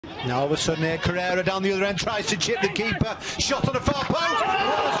Now all of a sudden here, Carrera down the other end tries to chip the keeper. Shot on the far post.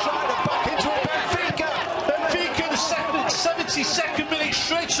 What a strider back into it. Benfica. Benfica, the 72nd minute,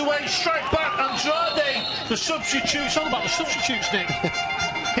 straight away, strike back. Andrade, the substitute. It's all about the substitutes, Nick.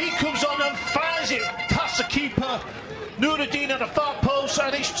 He comes on and fires it past the keeper. Nuruddin at the far post,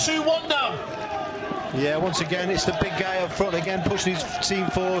 and it's 2-1 now. Yeah, once again, it's the big guy up front again, pushing his team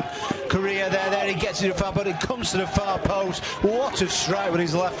forward. Korea there, he gets it to the far, but it comes to the far post. What a strike with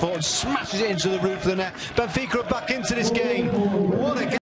his left foot and smashes it into the roof of the net. Benfica are back into this game. What a game.